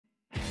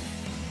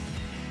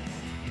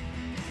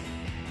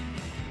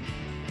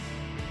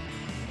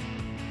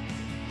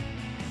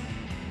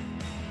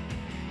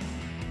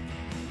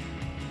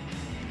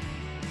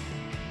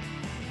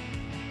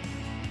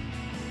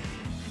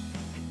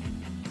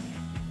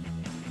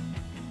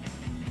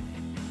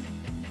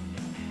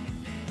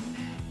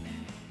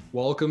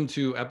Welcome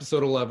to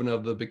episode 11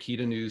 of the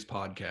Bakita News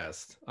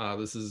podcast.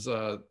 This is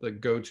the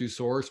go-to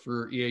source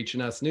for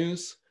EH&S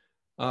news.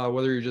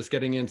 Whether you're just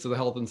getting into the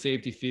health and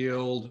safety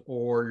field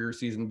or you're a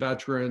seasoned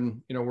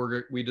veteran,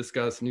 we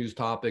discuss news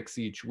topics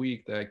each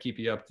week that keep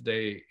you up to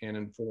date and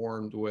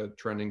informed with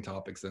trending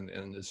topics in the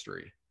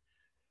industry.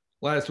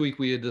 Last week,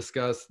 we had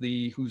discussed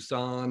the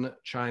Husan,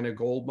 China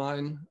gold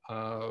mine,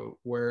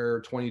 where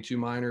 22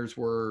 miners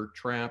were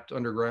trapped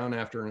underground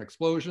after an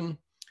explosion.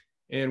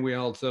 And we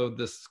also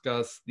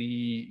discussed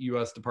the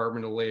U.S.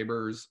 Department of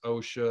Labor's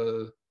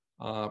OSHA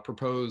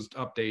proposed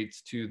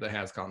updates to the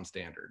HAZCOM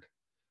standard.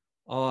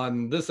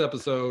 On this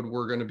episode,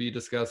 we're going to be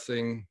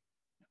discussing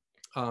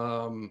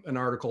an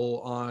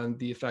article on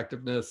the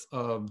effectiveness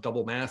of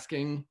double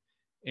masking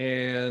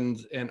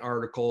and an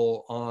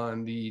article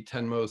on the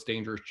 10 most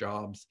dangerous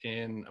jobs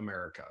in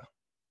America.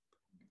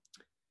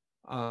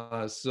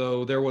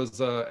 So there was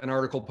an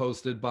article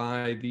posted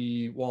by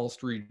the Wall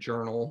Street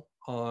Journal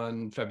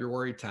on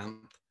February 10th.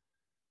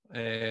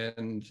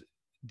 And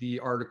the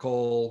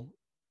article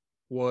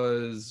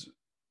was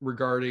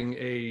regarding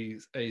a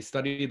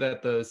study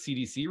that the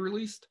CDC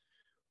released,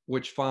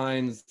 which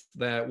finds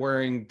that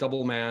wearing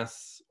double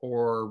masks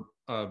or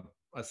a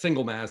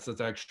single mask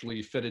that's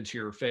actually fitted to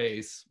your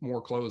face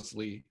more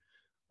closely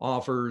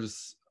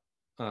offers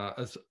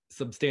a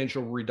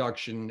substantial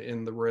reduction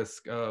in the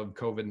risk of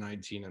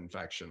COVID-19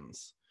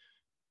 infections.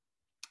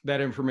 That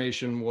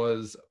information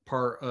was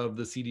part of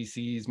the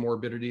CDC's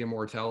Morbidity and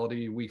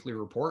Mortality Weekly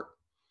Report.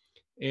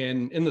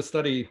 And in the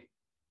study,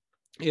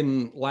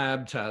 in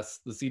lab tests,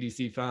 the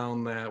CDC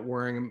found that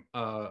wearing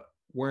a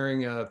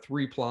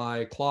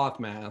 3-ply cloth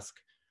mask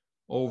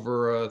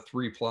over a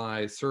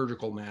 3-ply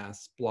surgical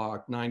mask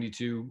blocked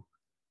 92%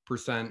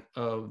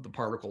 of the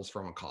particles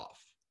from a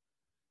cough.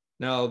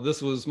 Now,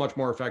 this was much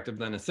more effective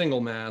than a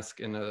single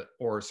mask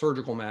or a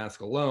surgical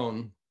mask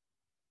alone.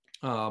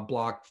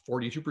 Blocked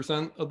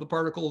 42% of the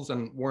particles,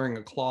 and wearing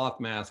a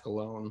cloth mask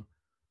alone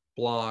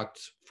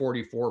blocked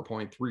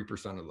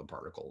 44.3% of the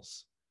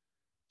particles.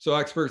 So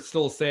experts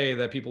still say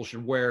that people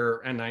should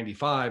wear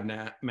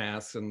N95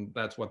 masks, and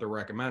that's what they're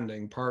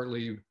recommending,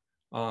 partly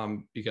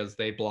because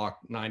they block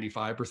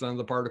 95% of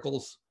the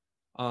particles.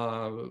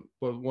 But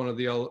one of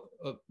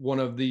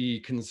the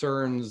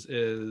concerns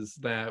is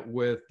that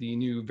with the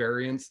new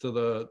variants to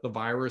the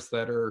virus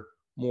that are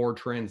more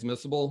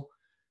transmissible,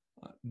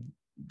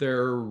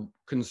 they're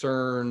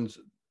concerned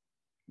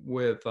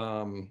with,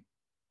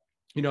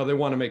 they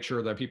want to make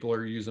sure that people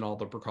are using all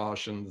the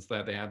precautions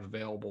that they have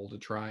available to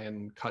try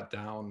and cut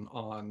down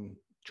on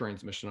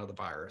transmission of the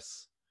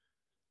virus.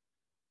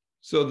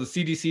 So the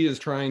CDC is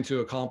trying to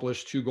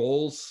accomplish two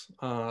goals.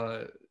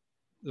 The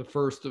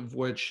first of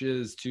which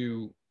is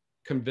to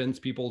convince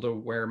people to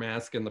wear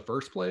masks in the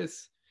first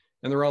place.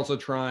 And they're also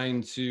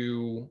trying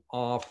to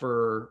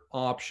offer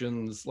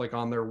options like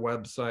on their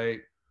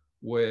website,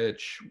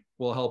 which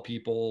will help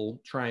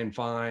people try and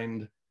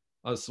find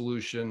a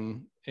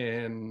solution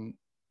and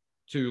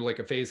to like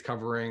a face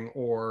covering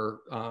or,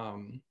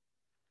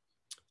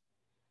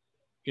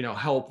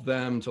 help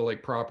them to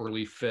like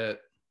properly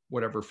fit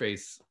whatever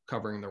face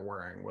covering they're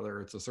wearing,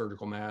 whether it's a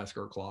surgical mask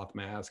or a cloth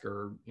mask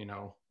or, one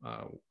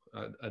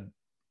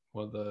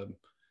of the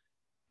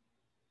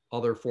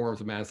other forms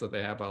of masks that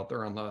they have out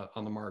there on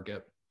the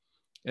market.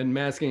 And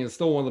masking is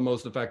still one of the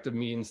most effective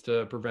means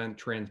to prevent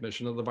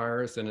transmission of the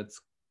virus, and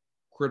it's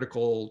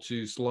critical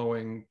to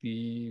slowing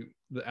the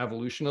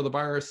evolution of the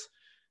virus.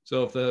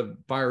 So if the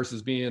virus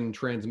is being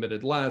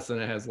transmitted less, then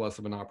it has less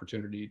of an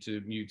opportunity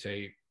to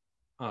mutate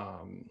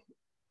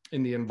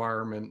in the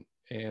environment,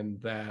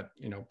 and that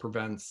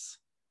prevents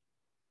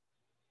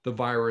the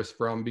virus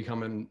from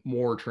becoming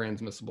more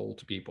transmissible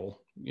to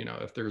people,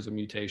 if there's a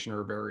mutation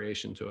or a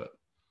variation to it.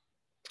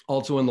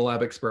 Also in the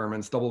lab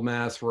experiments, double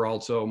masks were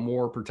also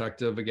more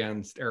protective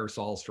against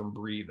aerosols from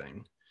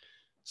breathing.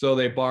 So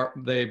they blocked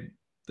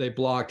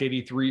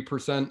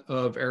 83%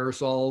 of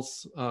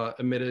aerosols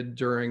emitted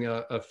during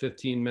a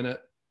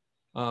 15-minute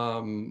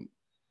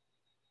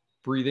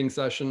breathing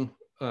session.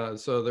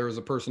 So there was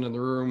a person in the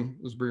room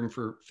who was breathing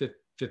for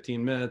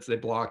 15 minutes. They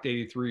blocked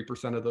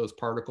 83% of those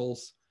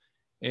particles.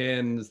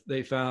 And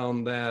they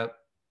found that,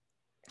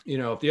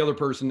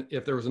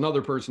 if there was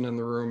another person in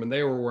the room and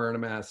they were wearing a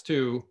mask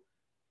too,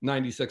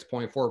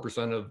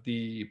 96.4% of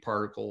the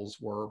particles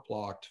were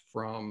blocked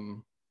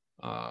from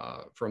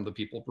the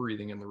people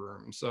breathing in the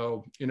room.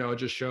 So, it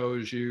just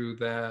shows you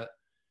that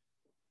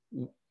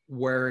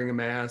wearing a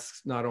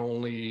mask not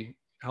only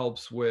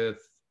helps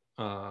with,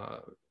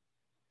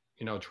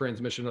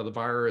 transmission of the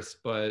virus,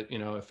 but,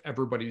 if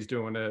everybody's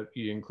doing it,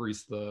 you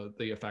increase the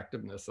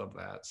effectiveness of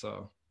that.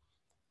 So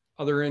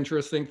other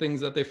interesting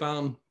things that they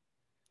found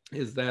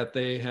is that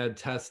they had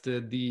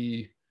tested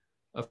the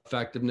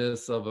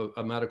effectiveness of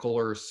a medical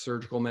or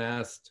surgical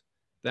mask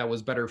that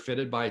was better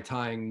fitted by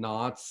tying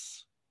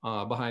knots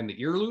behind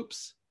the ear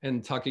loops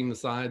and tucking the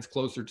sides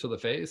closer to the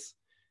face.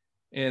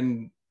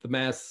 And the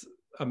mask,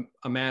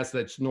 a mask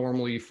that's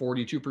normally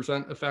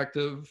 42%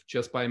 effective,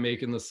 just by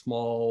making the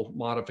small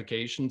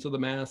modification to the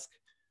mask,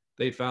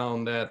 they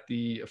found that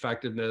the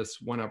effectiveness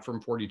went up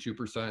from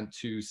 42%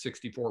 to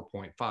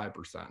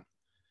 64.5%.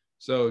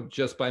 So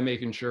just by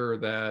making sure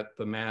that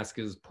the mask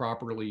is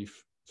properly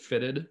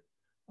fitted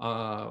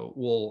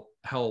will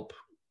help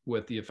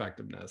with the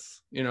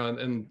effectiveness.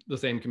 And the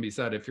same can be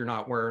said if you're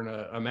not wearing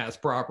a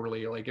mask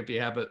properly. Like if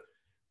you have it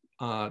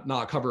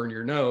not covering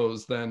your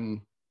nose,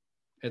 then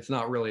it's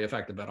not really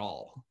effective at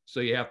all.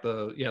 So you have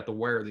to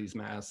wear these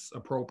masks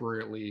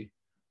appropriately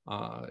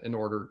in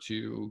order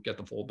to get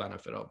the full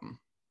benefit of them.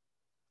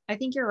 I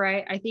think you're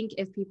right. I think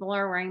if people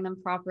are wearing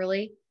them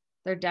properly,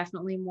 they're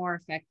definitely more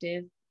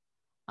effective.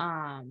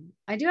 I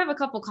do have a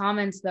couple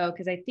comments though,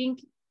 because I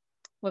think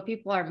what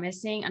people are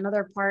missing,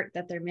 another part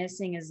that they're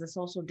missing is the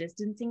social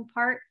distancing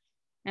part.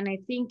 And I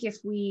think it's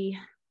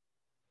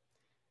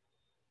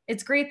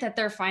great that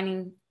they're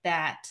finding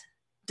that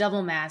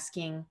double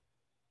masking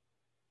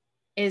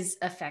is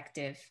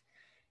effective.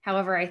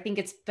 However, I think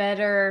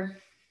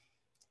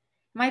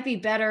might be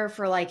better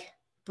for like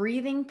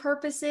breathing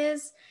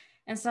purposes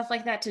and stuff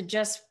like that to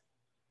just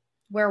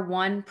wear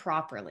one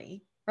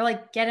properly, or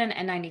like get an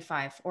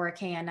N95 or a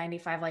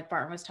KN95 like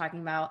Barton was talking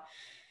about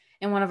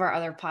in one of our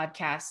other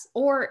podcasts,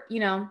 or,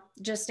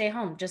 just stay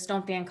home. Just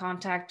don't be in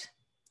contact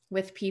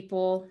with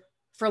people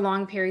for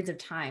long periods of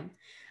time.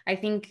 I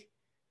think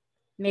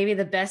maybe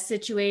the best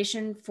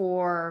situation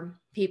for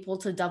people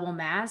to double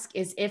mask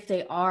is if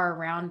they are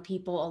around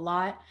people a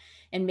lot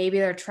and maybe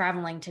they're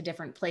traveling to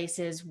different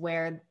places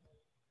where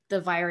the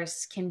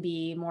virus can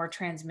be more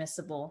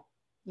transmissible.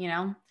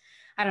 I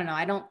don't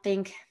know.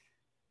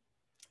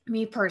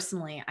 Me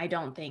personally, I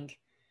don't think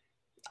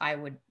I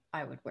would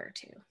wear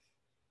two.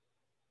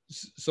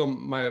 So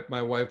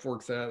my wife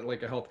works at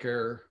like a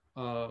healthcare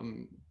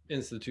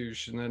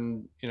institution,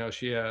 and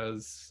she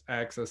has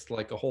access to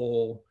like a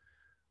whole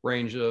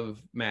range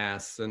of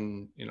masks,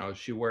 and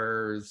she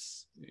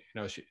wears,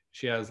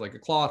 she has like a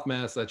cloth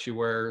mask that she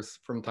wears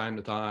from time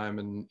to time,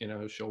 and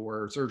she'll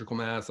wear surgical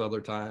masks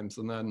other times.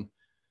 And then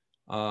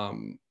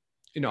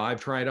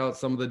I've tried out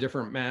some of the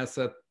different masks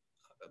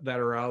that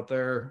are out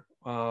there.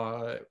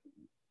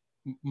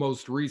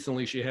 Most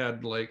recently she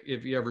had, like,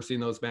 if you ever seen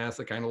those masks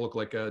that kind of look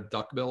like a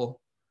duck bill.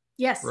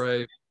 Yes.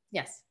 Right.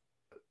 Yes.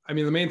 I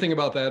mean, the main thing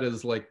about that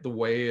is like the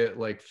way it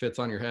like fits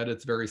on your head.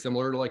 It's very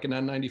similar to like an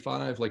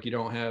N95. Like you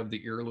don't have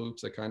the ear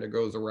loops that kind of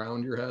goes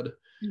around your head,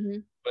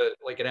 but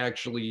like it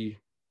actually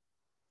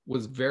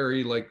was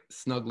very like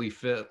snugly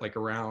fit like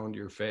around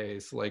your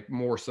face, like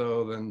more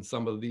so than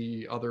some of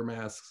the other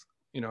masks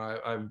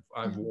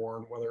I've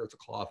worn, whether it's a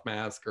cloth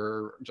mask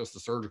or just a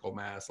surgical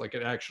mask. Like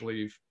it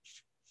actually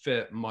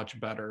fit much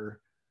better.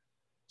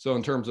 So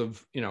in terms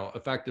of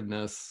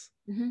effectiveness,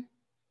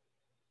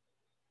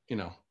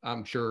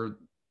 I'm sure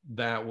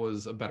that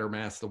was a better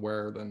mask to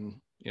wear than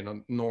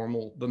the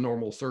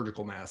normal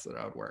surgical mask that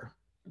I would wear.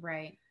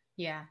 Right.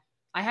 Yeah.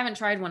 I haven't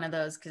tried one of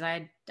those because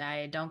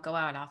I don't go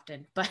out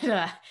often, but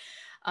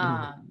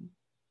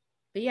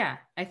yeah,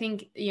 I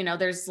think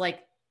there's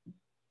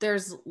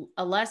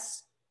a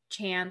less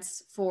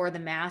chance for the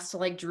mask to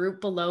like droop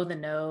below the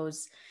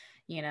nose,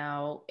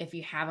 if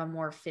you have a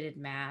more fitted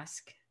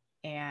mask.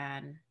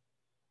 And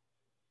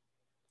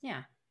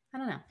yeah, I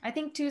don't know. I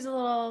think two's a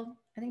little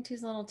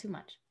too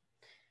much.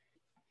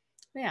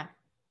 But yeah,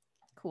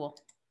 cool.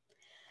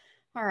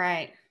 All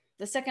right.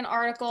 The second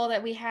article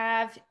that we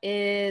have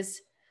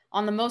is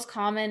on the most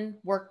common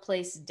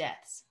workplace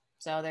deaths.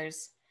 So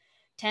there's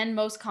 10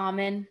 most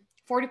common.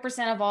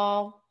 40% of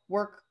all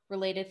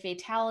work-related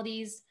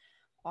fatalities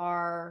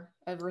are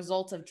a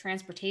result of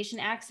transportation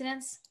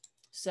accidents.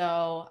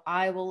 So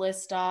I will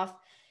list off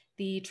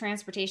the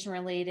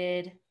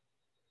transportation-related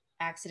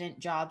accident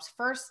jobs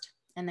first,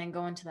 and then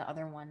go into the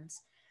other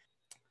ones.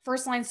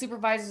 First line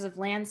supervisors of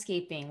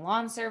landscaping,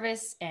 lawn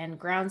service, and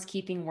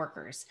groundskeeping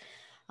workers.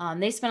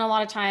 They spend a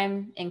lot of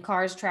time in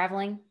cars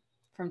traveling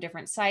from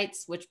different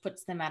sites, which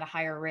puts them at a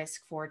higher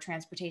risk for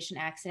transportation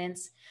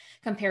accidents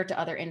compared to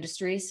other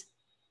industries.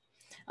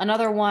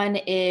 Another one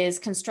is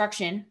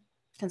construction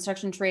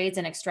trades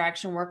and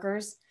extraction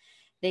workers.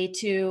 They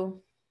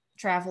too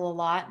travel a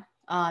lot.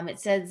 It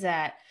says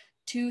that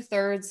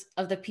 2/3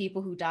 of the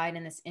people who died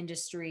in this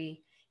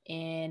industry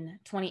in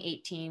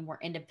 2018 were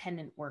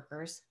independent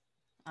workers.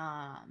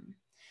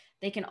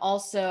 They can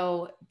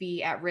also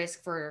be at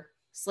risk for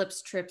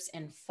slips, trips,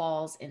 and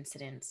falls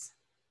incidents,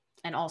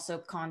 and also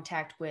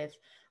contact with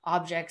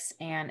objects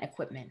and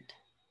equipment.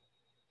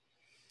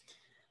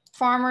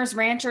 Farmers,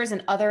 ranchers,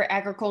 and other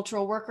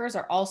agricultural workers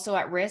are also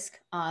at risk.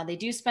 They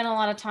do spend a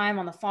lot of time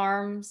on the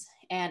farms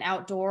and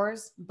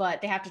outdoors,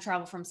 but they have to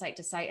travel from site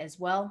to site as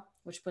well,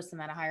 which puts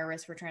them at a higher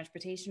risk for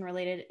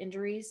transportation-related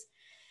injuries.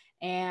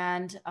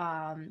 And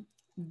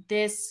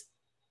this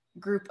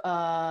group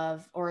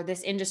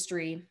this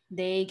industry,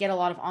 they get a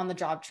lot of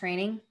on-the-job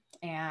training,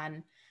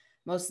 and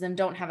most of them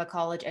don't have a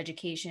college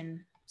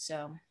education.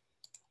 So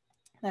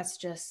that's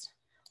just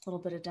a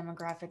little bit of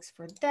demographics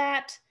for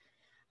that.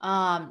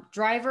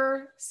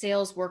 Driver,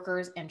 sales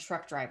workers, and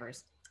truck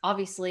drivers.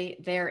 Obviously,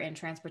 they're in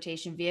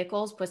transportation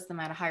vehicles, puts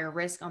them at a higher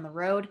risk on the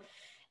road.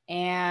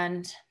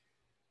 And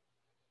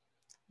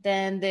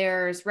Then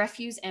there's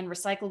refuse and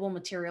recyclable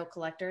material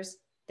collectors.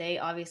 They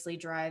obviously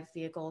drive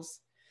vehicles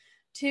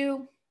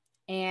too.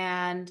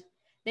 And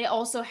they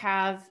also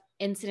have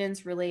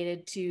incidents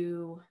related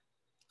to,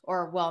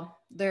 or well,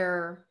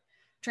 their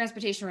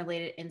transportation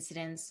related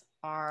incidents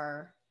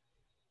are,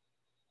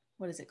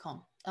 what is it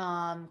called?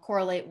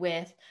 Correlate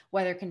with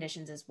weather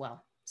conditions as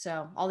well.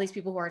 So all these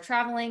people who are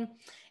traveling,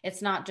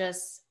 it's not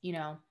just,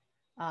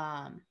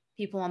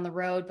 people on the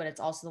road, but it's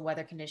also the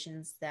weather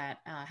conditions that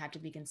have to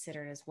be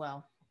considered as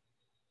well.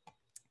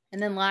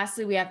 And then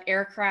lastly, we have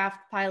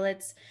aircraft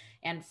pilots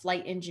and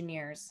flight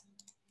engineers.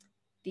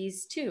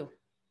 These too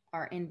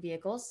are in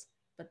vehicles,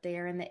 but they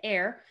are in the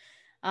air.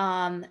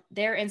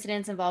 Their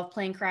incidents involve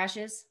plane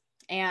crashes,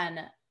 and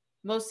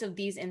most of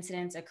these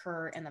incidents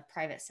occur in the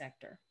private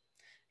sector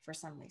for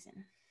some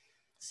reason.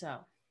 So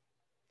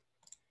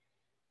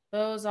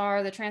those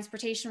are the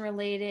transportation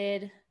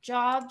related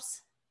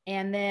jobs.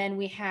 And then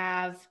we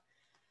have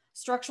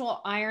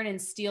structural iron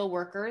and steel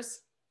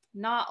workers.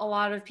 Not a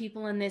lot of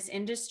people in this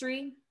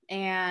industry.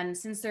 And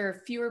since there are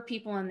fewer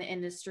people in the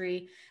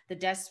industry, the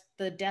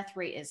death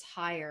rate is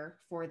higher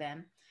for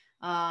them.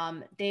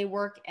 They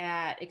work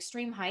at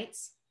extreme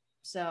heights,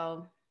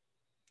 so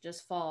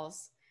just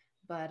falls,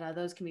 but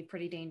those can be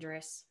pretty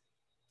dangerous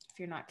if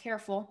you're not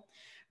careful.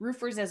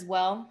 Roofers as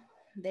well,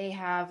 they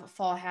have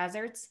fall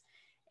hazards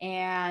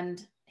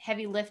and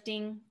heavy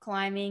lifting,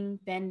 climbing,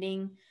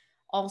 bending,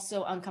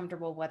 also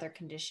uncomfortable weather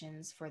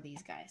conditions for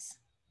these guys.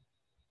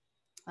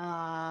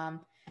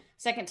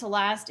 Second to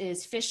last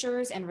is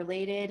fishers and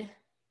related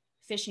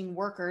fishing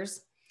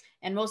workers.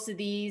 And most of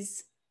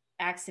these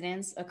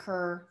accidents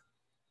occur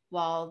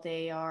while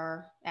they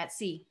are at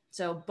sea.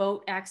 So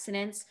boat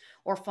accidents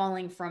or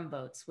falling from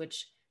boats,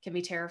 which can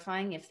be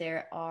terrifying if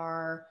there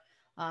are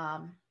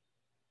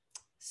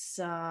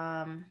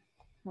some,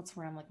 what's the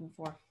word I'm looking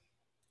for?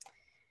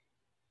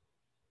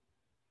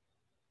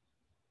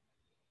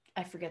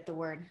 I forget the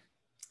word.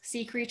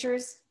 Sea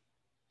creatures.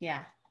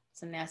 Yeah,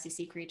 some nasty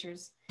sea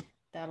creatures.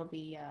 That'll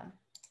be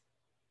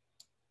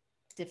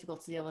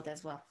difficult to deal with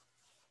as well.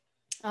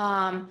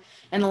 And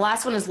the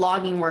last one is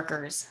logging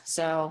workers.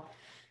 So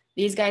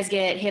these guys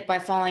get hit by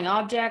falling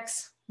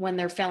objects when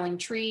they're felling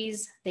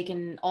trees. They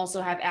can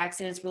also have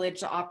accidents related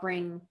to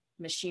operating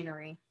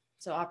machinery.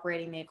 So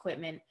operating the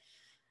equipment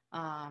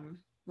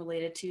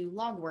related to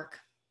log work.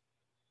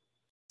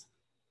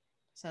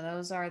 So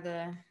those are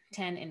the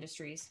 10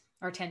 industries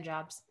or 10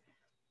 jobs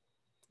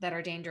that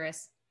are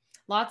dangerous.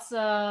 Lots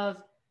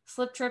of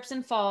slip, trips,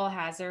 and fall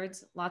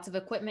hazards, lots of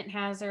equipment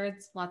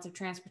hazards, lots of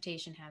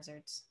transportation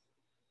hazards.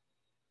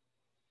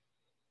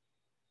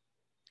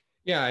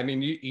 Yeah, I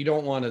mean, you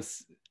don't want to,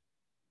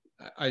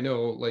 I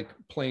know like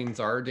planes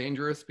are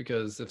dangerous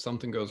because if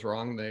something goes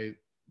wrong, they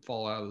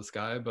fall out of the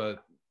sky,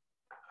 but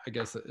I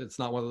guess it's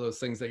not one of those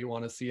things that you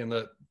want to see in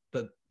the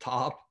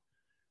top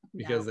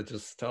because it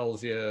just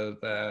tells you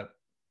that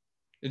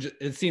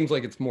it seems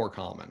like it's more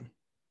common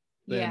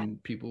than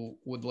people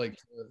would like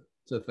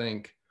to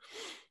think.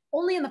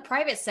 Only in the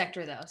private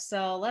sector though.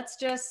 So let's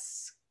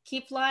just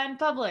keep flying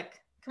public,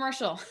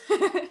 commercial.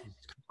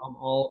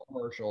 All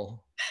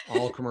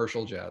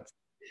commercial jets.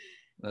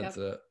 That's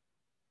it.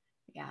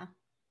 Yeah.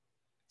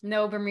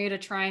 No Bermuda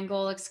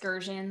Triangle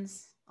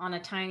excursions on a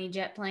tiny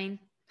jet plane.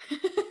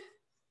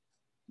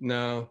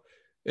 No.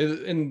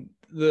 And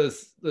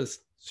the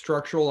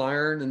structural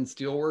iron and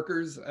steel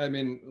workers, I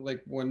mean,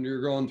 like when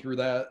you're going through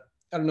that,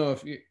 I don't know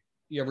if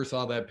you ever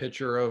saw that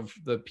picture of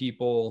the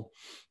people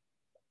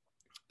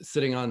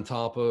sitting on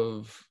top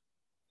of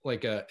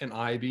like an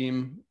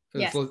I-beam.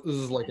 Yes. This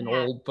is like an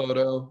old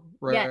photo,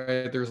 right?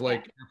 Yeah. There's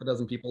like half a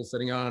dozen people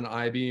sitting on an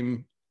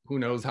I-beam, who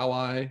knows how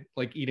high,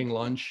 like eating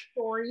lunch.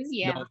 Stories,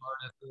 yeah. No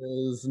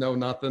harnesses, no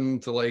nothing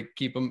to like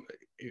keep them.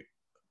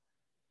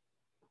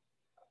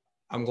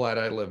 I'm glad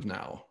I live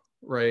now,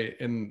 right?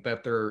 And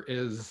that there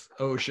is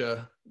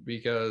OSHA,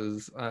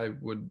 because I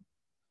would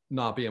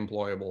not be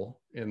employable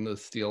in the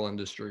steel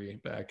industry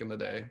back in the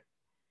day.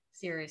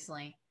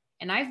 Seriously.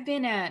 And I've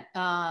been at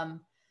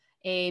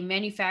a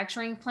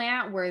manufacturing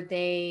plant where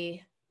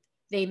they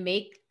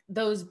make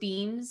those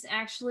beams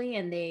actually,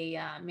 and they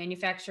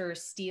manufacture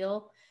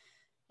steel,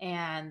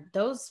 and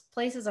those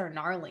places are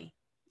gnarly.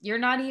 You're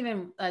not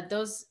even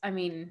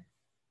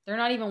they're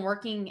not even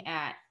working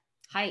at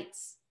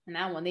heights in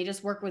that one. They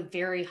just work with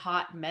very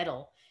hot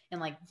metal and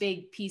like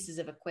big pieces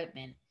of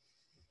equipment.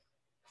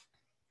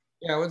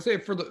 Yeah, I would say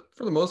for the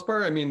most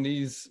part, I mean,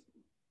 these,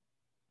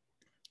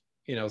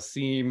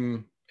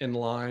 seem in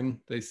line.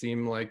 They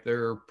seem like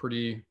they're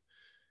pretty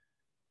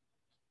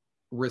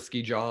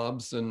risky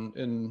jobs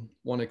in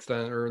one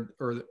extent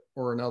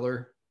or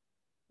another.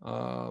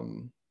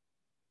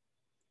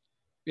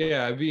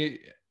 Yeah,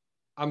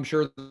 I'm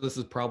sure this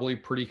is probably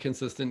pretty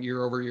consistent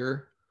year over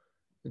year.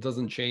 It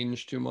doesn't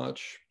change too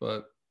much,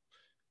 but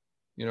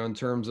in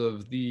terms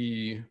of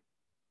the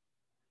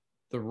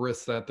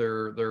risks that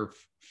they're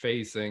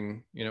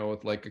facing,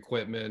 with like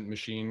equipment,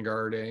 machine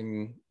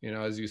guarding,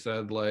 as you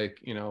said,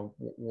 like,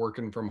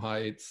 working from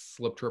heights,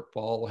 slip, trip,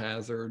 fall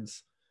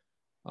hazards,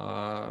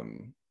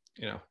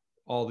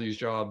 all these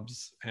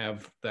jobs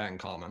have that in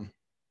common.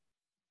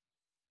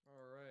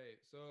 All right.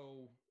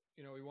 So,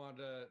 we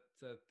wanted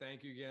to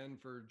thank you again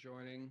for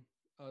joining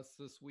us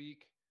this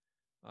week.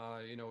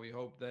 We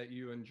hope that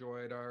you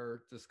enjoyed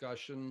our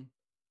discussion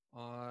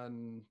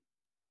on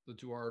the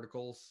two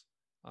articles.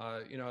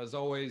 As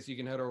always, you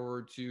can head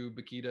over to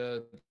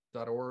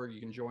bakita.org. You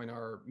can join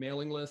our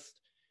mailing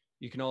list.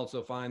 You can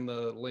also find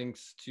the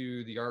links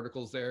to the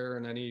articles there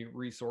and any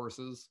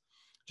resources.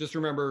 Just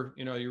remember,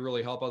 you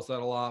really help us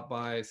out a lot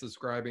by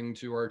subscribing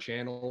to our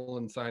channel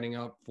and signing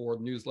up for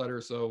the newsletter.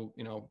 So,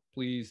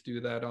 please do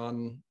that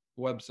on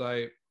the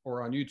website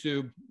or on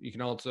YouTube. You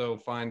can also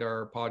find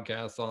our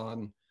podcasts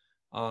on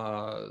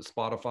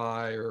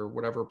Spotify or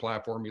whatever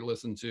platform you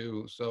listen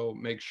to. So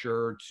make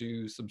sure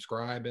to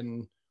subscribe,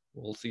 and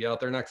we'll see you out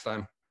there next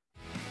time.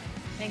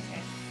 Thanks,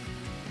 guys.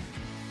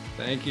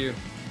 Thank you.